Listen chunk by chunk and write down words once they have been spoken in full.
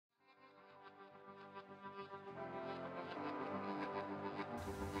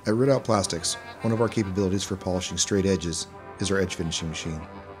At ePlastics, one of our capabilities for polishing straight edges is our edge finishing machine.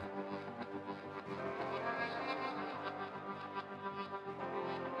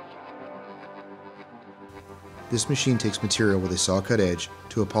 This machine takes material with a saw-cut edge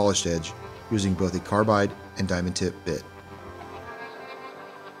to a polished edge using both a carbide and diamond tip bit.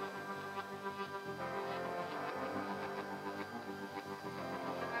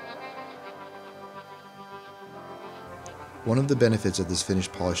 One of the benefits of this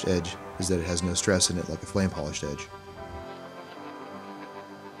finished polished edge is that it has no stress in it like a flame polished edge.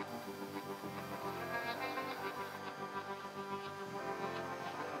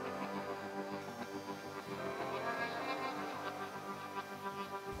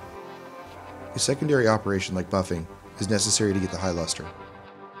 A secondary operation like buffing is necessary to get the high luster.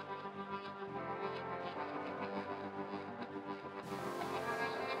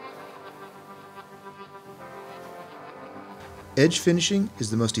 Edge finishing is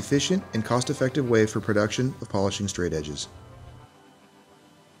the most efficient and cost-effective way for production of polishing straight edges.